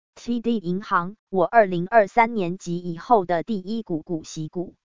TD 银行，我2023年及以后的第一股股息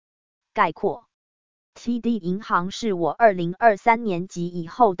股。概括 TD 银行是我2023年及以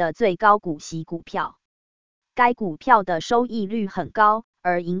后的最高股息股票。该股票的收益率很高，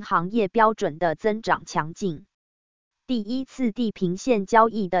而银行业标准的增长强劲。第一次地平线交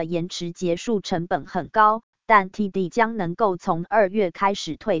易的延迟结束成本很高，但 TD 将能够从2月开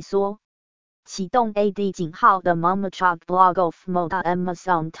始退缩。启动 AD 井号的 Momachok Blog of Moda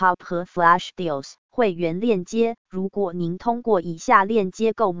Amazon Top 和 Flash Deals 会员链接。如果您通过以下链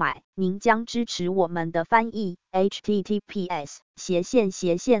接购买，您将支持我们的翻译。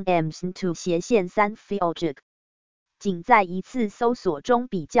https://ams2/3fiojik 仅在一次搜索中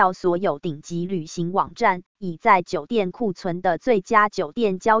比较所有顶级旅行网站，以在酒店库存的最佳酒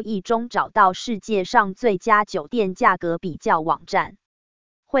店交易中找到世界上最佳酒店价格比较网站。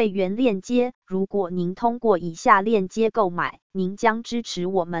会员链接，如果您通过以下链接购买，您将支持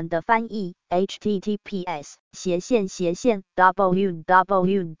我们的翻译。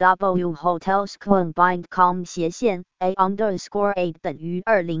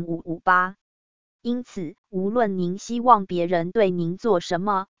https://www.hotelscombined.com/a_8 因此，无论您希望别人对您做什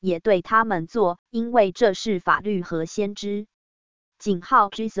么，也对他们做，因为这是法律和先知。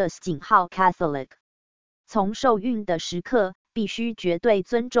Jesus 从受孕的时刻，必须绝对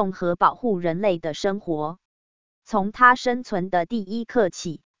尊重和保护人类的生活。从他生存的第一刻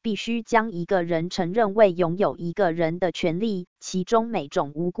起，必须将一个人承认为拥有一个人的权利，其中每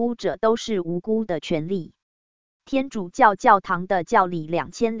种无辜者都是无辜的权利。天主教教堂的教理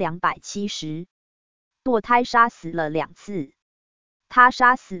2270。堕胎杀死了2次。他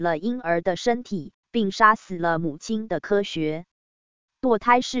杀死了婴儿的身体，并杀死了母亲的科学。堕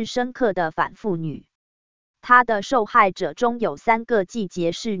胎是深刻的反妇女。他的受害者中有3个季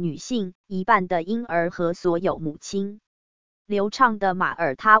节是女性，一半的婴儿和所有母亲。流畅的马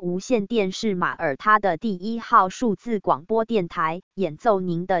耳他无线电是马耳他的第1号数字广播电台，演奏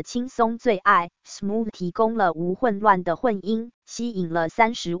您的轻松最爱。Smooth 提供了无混乱的混音，吸引了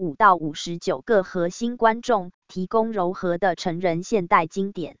35到59个核心观众，提供柔和的成人现代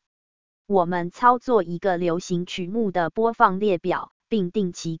经典。我们操作一个流行曲目的播放列表，并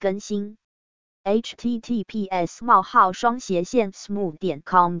定期更新。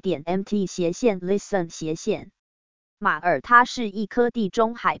https://smooth.com.mt/listen/马耳他是一颗地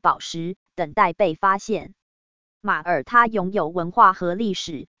中海宝石，等待被发现。马耳他拥有文化和历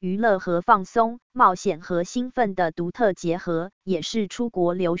史、娱乐和放松、冒险和兴奋的独特结合，也是出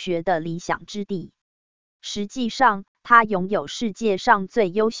国留学的理想之地。实际上，它拥有世界上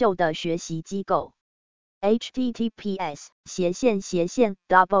最优秀的学习机构。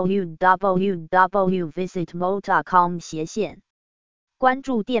https://www.visitmo.com/ 关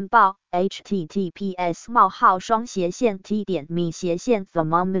注电报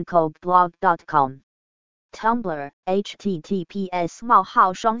https://t.me/themomicalblog.com Tumblr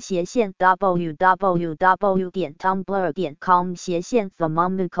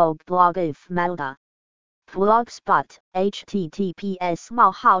https://www.tumblr.com/themomicalblog Blogspot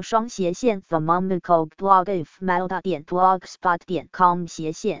https://themomicalblog.blogspot.com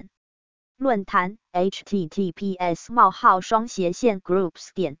论坛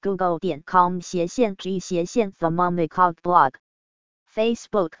https://groups.google.com/g/themomicalblog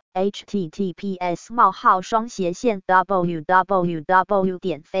Facebook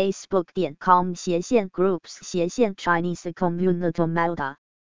https://www.facebook.com/groups/Chinese Community Malta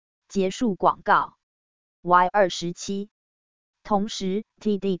结束广告。Y27。同时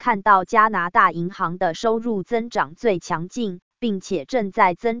 ，TD 看到加拿大银行的收入增长最强劲，并且正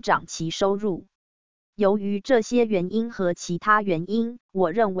在增长其收入。由于这些原因和其他原因，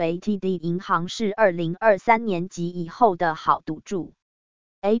我认为 TD 银行是2023年及以后的好赌注。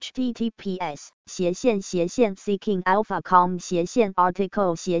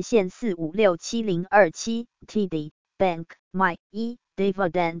https://seekingalpha.com/article/4567027 TD Bank My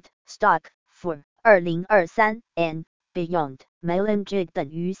Dividend Stock for 2023 and Beyond Melange 等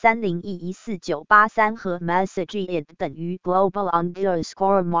于30114983和 Message等于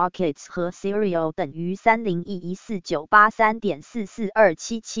Global_Markets 和 Serial 等于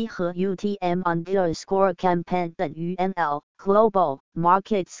30114983.44277和 UTM_Campaign 等于 ML Global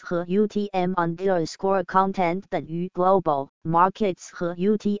Markets 和 UTM_Content 等于 Global Markets 和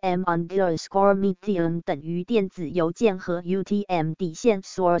UTM_Medium 等于电子邮件和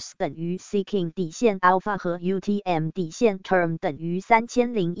UTM_Source 等于 Seeking_Alpha 和 UTM_Term 等于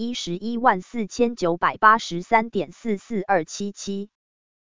30114983.44277